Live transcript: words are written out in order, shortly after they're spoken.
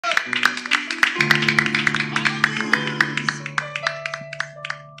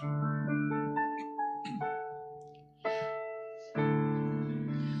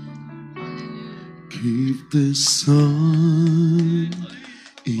Keep the sun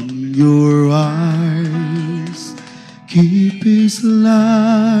in your eyes. Keep His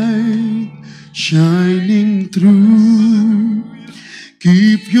light shining through.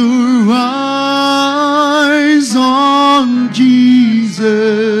 Keep your eyes on Jesus.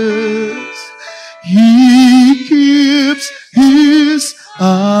 He keeps His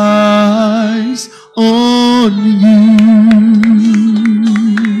eyes on you.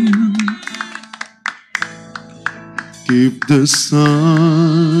 Keep the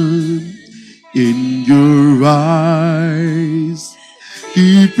sun in your eyes.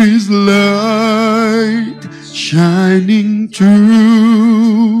 Keep His light shining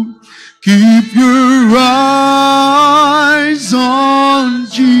through. Keep your eyes on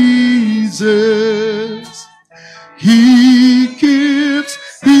Jesus. He keeps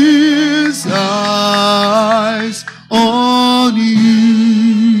His eyes on you.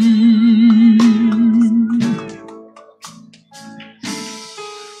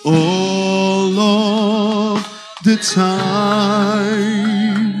 All of the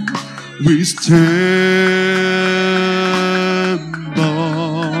time we stand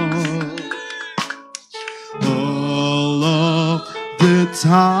all of the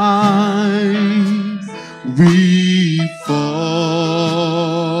time we fall,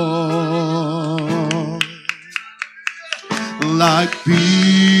 like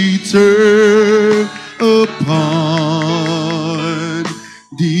Peter upon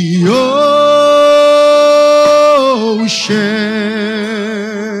the ocean,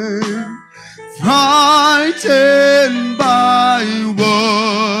 frightened by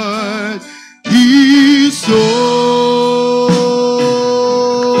what he saw,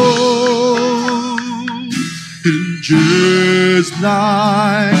 and just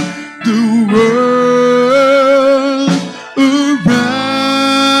like the world around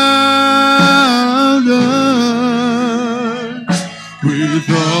us, with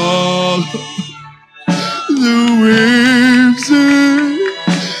all the waves and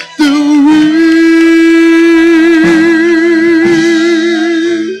the wind,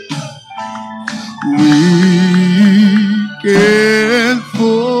 we can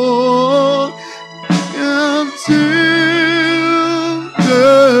fall until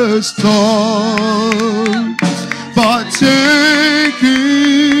the storm, but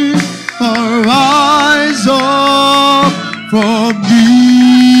taking our eyes off from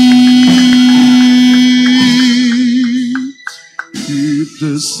Keep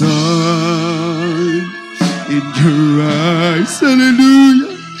the sun in your eyes,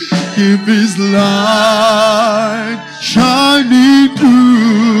 hallelujah. Keep His light shining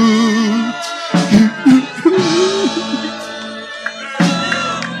through.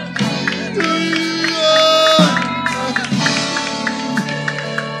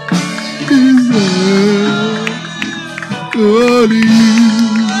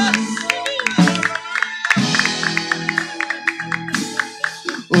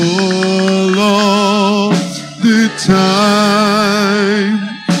 All of the time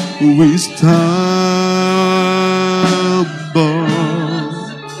we stumble,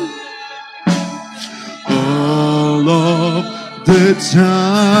 all of the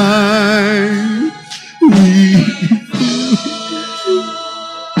time we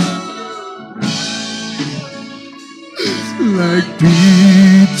like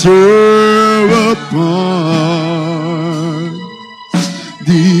Peter upon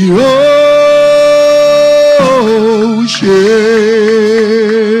the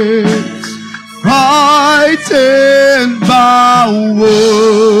ocean, frightened by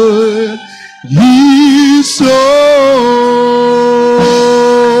what he saw,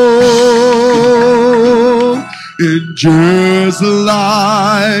 and just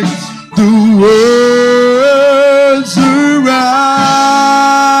like the world's around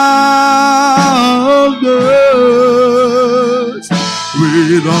us,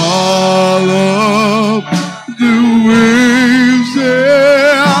 with all of the waves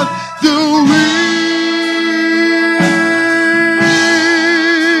and the wind,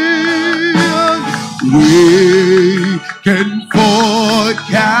 we can fall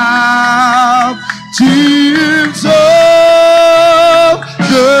captives of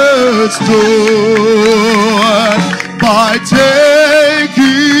the storm by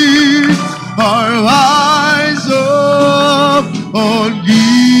taking our eyes up on Jesus.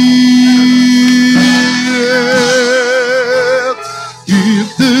 Keep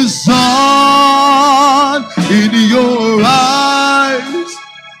the sun in your eyes.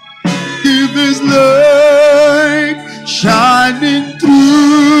 Keep His light shining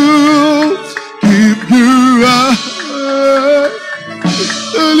through. Keep your eyes.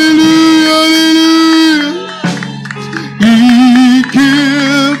 Hallelujah, hallelujah.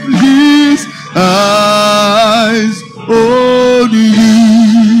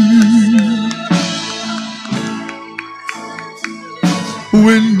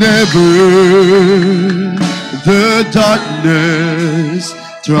 darkness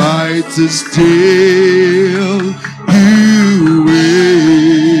tried to steal you away,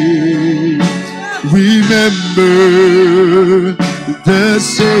 remember the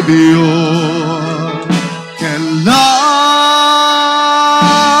Savior can light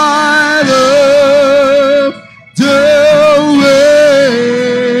up the way.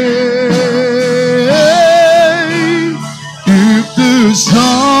 If the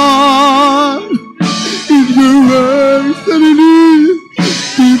sun in your eyes, hallelujah,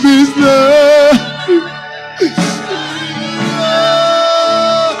 if it's love,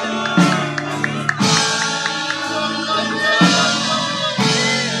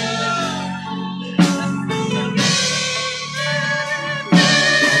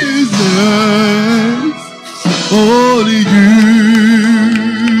 it's love, only you.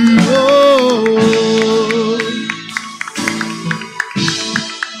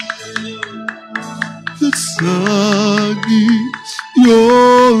 The sun is